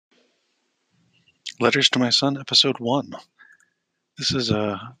Letters to My Son, Episode 1. This is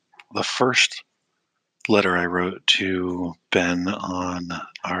the first letter I wrote to Ben on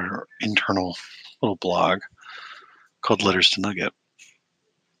our internal little blog called Letters to Nugget.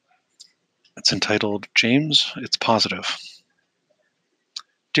 It's entitled, James, It's Positive.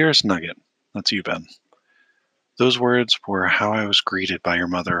 Dearest Nugget, that's you, Ben. Those words were how I was greeted by your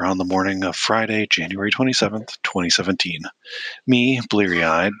mother on the morning of Friday, January 27th, 2017. Me,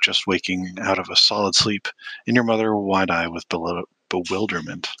 bleary-eyed, just waking out of a solid sleep, and your mother wide-eyed with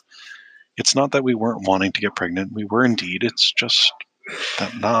bewilderment. It's not that we weren't wanting to get pregnant. We were indeed. It's just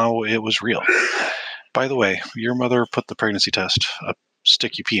that now it was real. By the way, your mother put the pregnancy test, a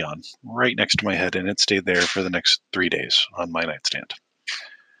stick you pee on, right next to my head, and it stayed there for the next 3 days on my nightstand.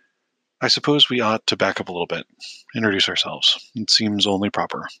 I suppose we ought to back up a little bit, introduce ourselves. It seems only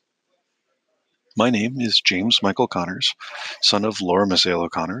proper. My name is James Michael Connors, son of Laura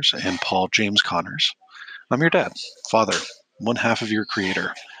Mazzalo Connors and Paul James Connors. I'm your dad, father, one half of your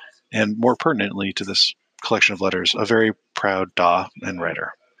creator, and more pertinently to this collection of letters, a very proud da and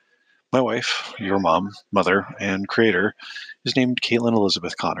writer. My wife, your mom, mother, and creator is named Caitlin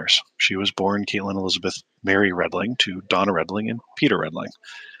Elizabeth Connors. She was born Caitlin Elizabeth Mary Redling to Donna Redling and Peter Redling.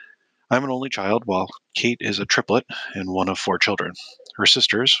 I'm an only child, while Kate is a triplet and one of 4 children. Her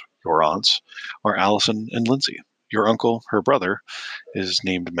sisters, your aunts, are Allison and Lindsay. Your uncle, her brother, is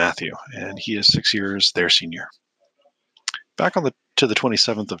named Matthew, and he is 6 years their senior. Back to the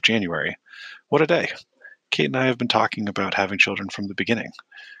 27th of January. What a day. Kate and I have been talking about having children from the beginning.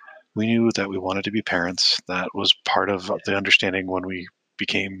 We knew that we wanted to be parents. That was part of the understanding when we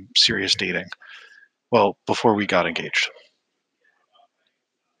became serious dating. Well, before we got engaged.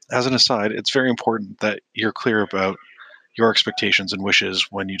 As an aside, it's very important that you're clear about your expectations and wishes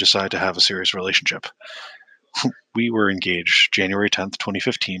when you decide to have a serious relationship. We were engaged January 10th,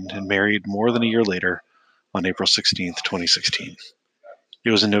 2015, and married more than a year later on April 16th, 2016. It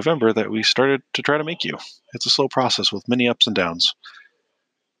was in November that we started to try to make you. It's a slow process with many ups and downs.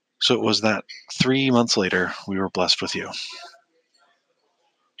 So it was that 3 months later we were blessed with you.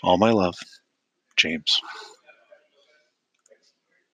 All my love, James.